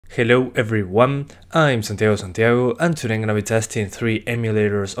Hello everyone, I'm Santiago and today I'm gonna be testing 3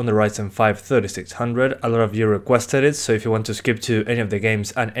 emulators on the Ryzen 5 3600. A lot of you requested it, so if you want to skip to any of the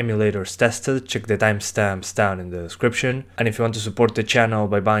games and emulators tested, check the timestamps down in the description. And if you want to support the channel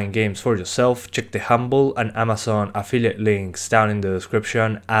by buying games for yourself, check the Humble and Amazon affiliate links down in the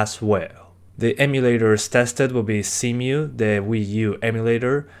description as well. The emulators tested will be CEMU, the Wii U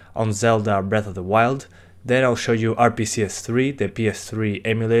emulator, on Zelda Breath of the Wild. Then I'll show you RPCS3, the PS3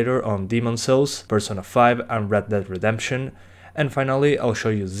 emulator on Demon's Souls, Persona 5 and Red Dead Redemption. And finally I'll show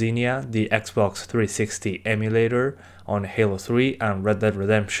you Xenia, the Xbox 360 emulator on Halo 3 and Red Dead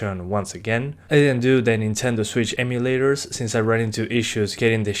Redemption once again. I didn't do the Nintendo Switch emulators since I ran into issues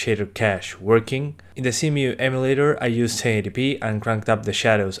getting the shader cache working. In the CEMU emulator I used 1080p and cranked up the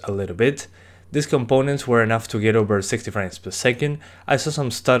shadows a little bit. These components were enough to get over 60 frames per second. I saw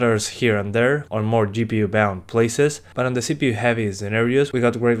some stutters here and there on more GPU bound places, but on the CPU heavy scenarios we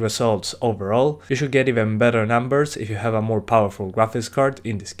got great results overall. You should get even better numbers if you have a more powerful graphics card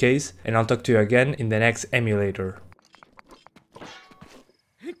in this case, and I'll talk to you again in the next emulator.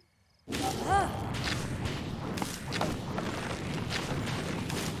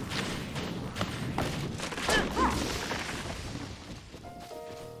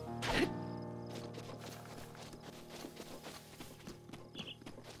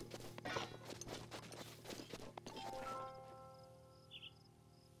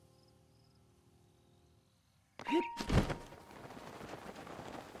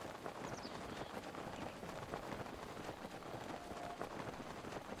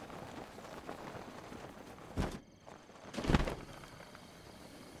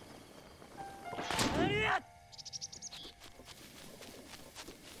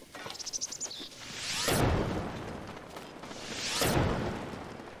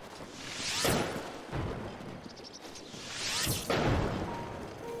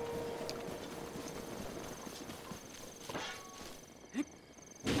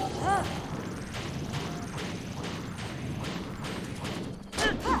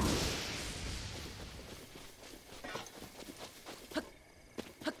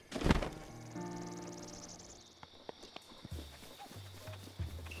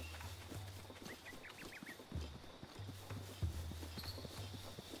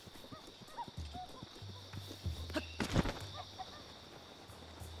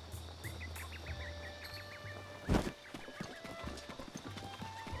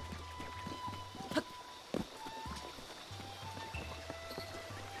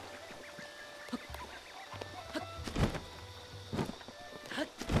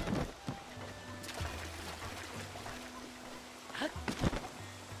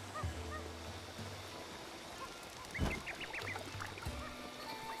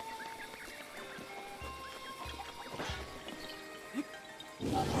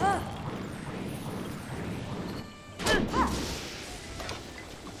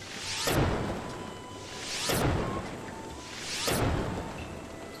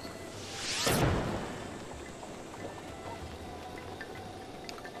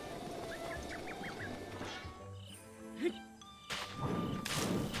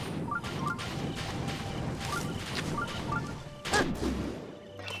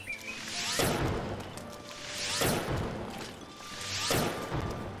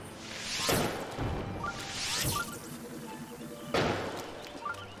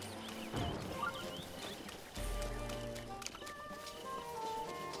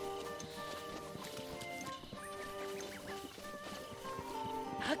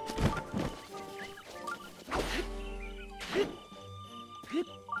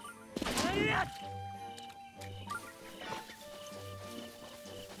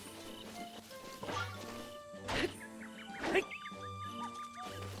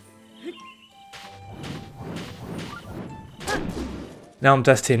 Now I'm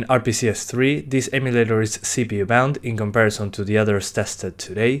testing RPCS3. This emulator is CPU bound in comparison to the others tested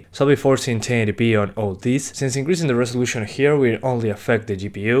today, so I'll be forcing 1080p on all these, since increasing the resolution here will only affect the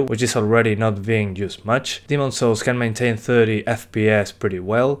GPU, which is already not being used much. Demon's Souls can maintain 30 FPS pretty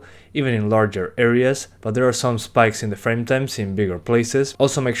well, even in larger areas, but there are some spikes in the frame times in bigger places.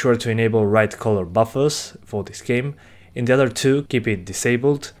 Also make sure to enable right color buffers for this game. In the other two, keep it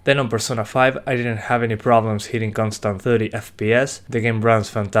disabled. Then on Persona 5, I didn't have any problems hitting constant 30 FPS, the game runs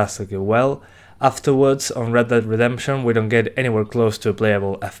fantastically well. Afterwards, on Red Dead Redemption, we don't get anywhere close to a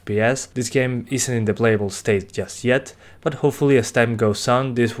playable FPS. This game isn't in the playable state just yet, but hopefully as time goes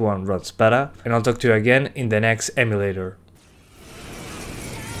on, this one runs better. And I'll talk to you again in the next emulator.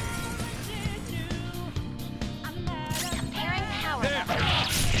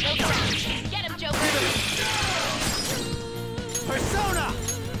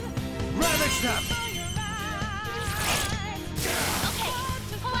 snap! Okay,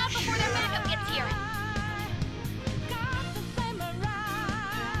 pull out before their backup gets here.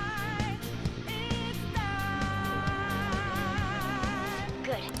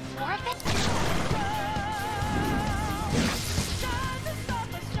 Good. More of it?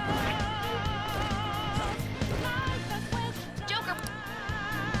 Joker.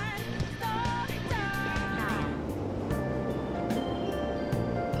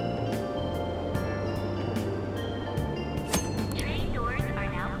 Train doors are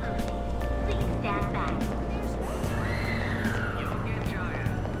now closing. Please stand back.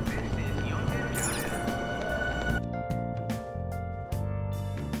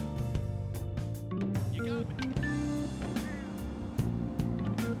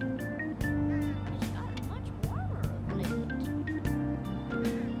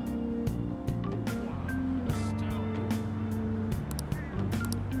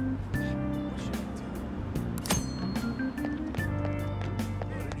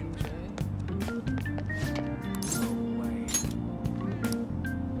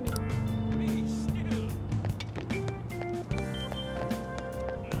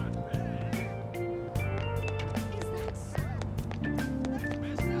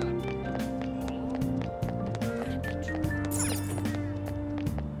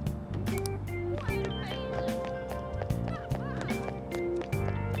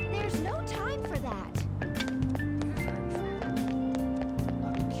 There's no time for that.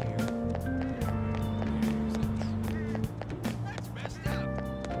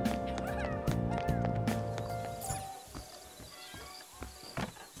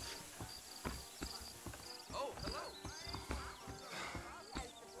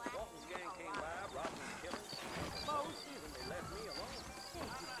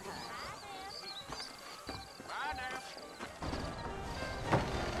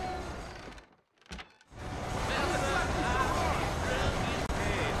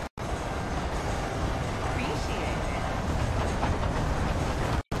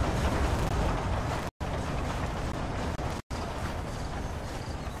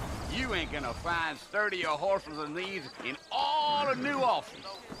 You ain't gonna find sturdier horses than these in all the new offices.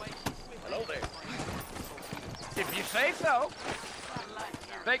 Hello there. If you say so.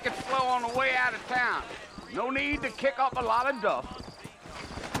 Take it slow on the way out of town. No need to kick up a lot of dust.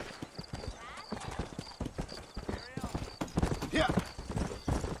 Yeah.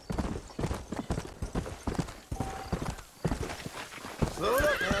 Slow it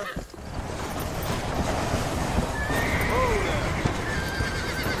up now.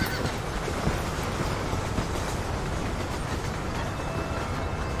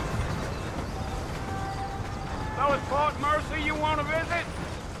 So it's Fort Mercy you want to visit?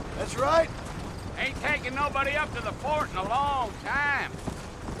 That's right. Ain't taking nobody up to the fort in a long time.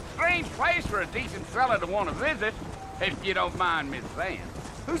 Strange place for a decent fella to want to visit, if you don't mind me saying.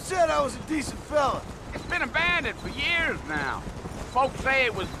 Who said I was a decent fella? It's been abandoned for years now. Folks say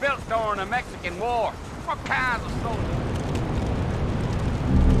it was built during the Mexican War. What kinds of soldiers?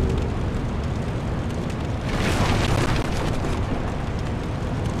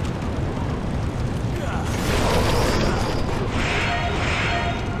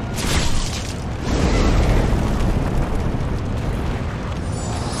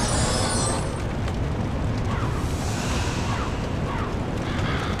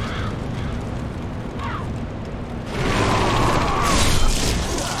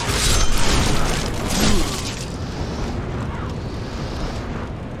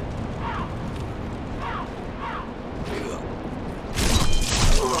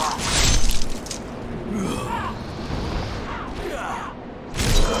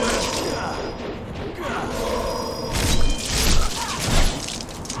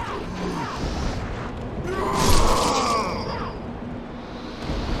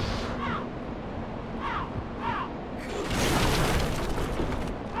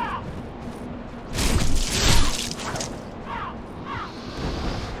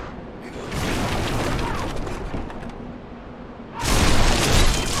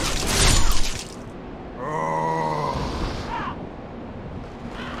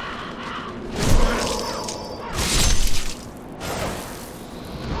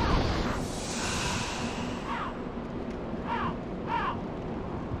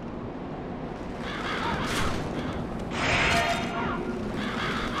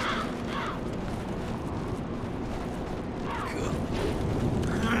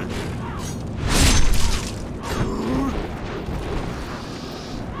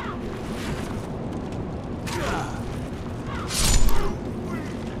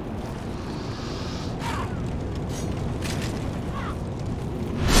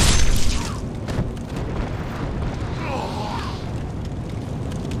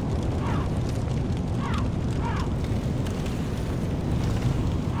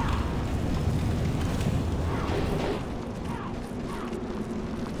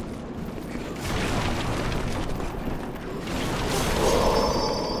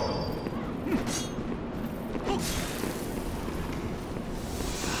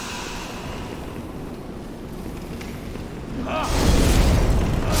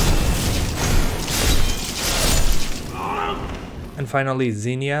 And finally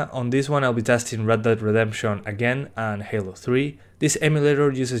Xenia. On this one I'll be testing Red Dead Redemption again and Halo 3. This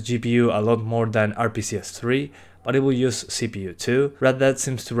emulator uses GPU a lot more than RPCS3, but it will use CPU too. Red Dead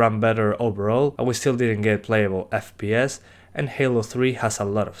seems to run better overall, but we still didn't get playable FPS, and Halo 3 has a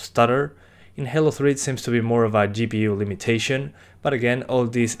lot of stutter. In Halo 3 it seems to be more of a GPU limitation, but again all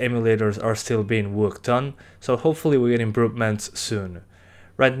these emulators are still being worked on, so hopefully we get improvements soon.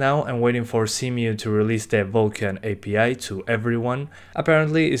 Right now I'm waiting for CEMU to release the Vulkan API to everyone.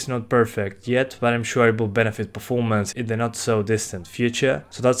 Apparently it's not perfect yet, but I'm sure it will benefit performance in the not so distant future.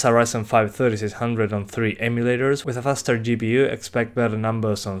 So that's a Ryzen 5 3600 on 3 emulators. With a faster GPU, expect better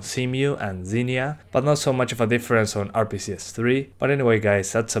numbers on CEMU and Xenia, but not so much of a difference on RPCS3. But anyway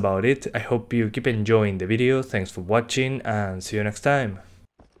guys, that's about it. I hope you keep enjoying the video, thanks for watching and see you next time.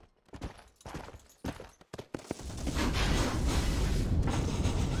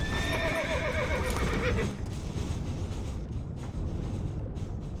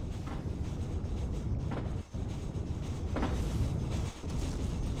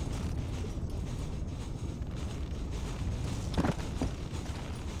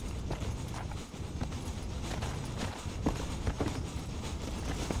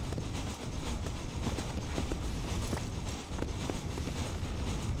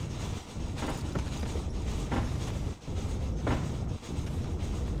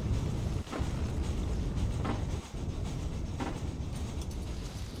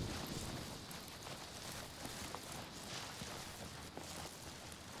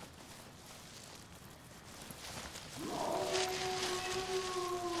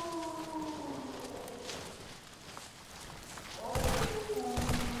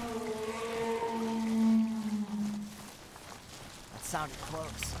 Sounded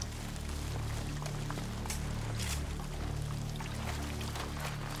close.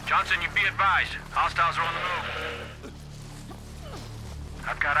 Johnson, you be advised. Hostiles are on the move.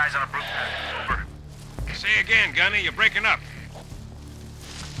 I've got eyes on a brute pad. Over. Say again, Gunny. You're breaking up.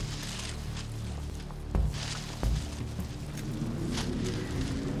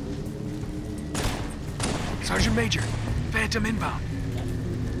 Sergeant Major, Phantom inbound.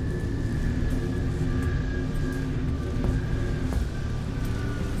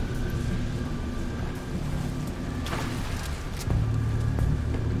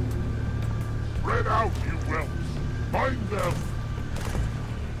 Spread out, you whelps! Find them!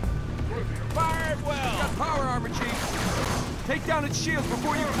 Fire it well! Got power armor, Chief! Take down its shields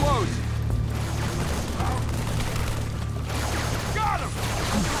before you close! Got him!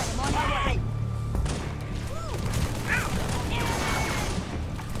 I'm on my way!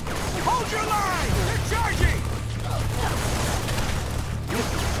 Hold your line! They're charging!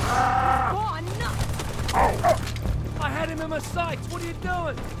 Oh, no! I had him in my sights! What are you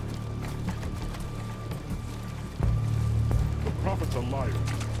doing? The prophet's a liar,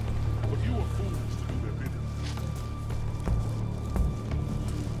 but you a fool.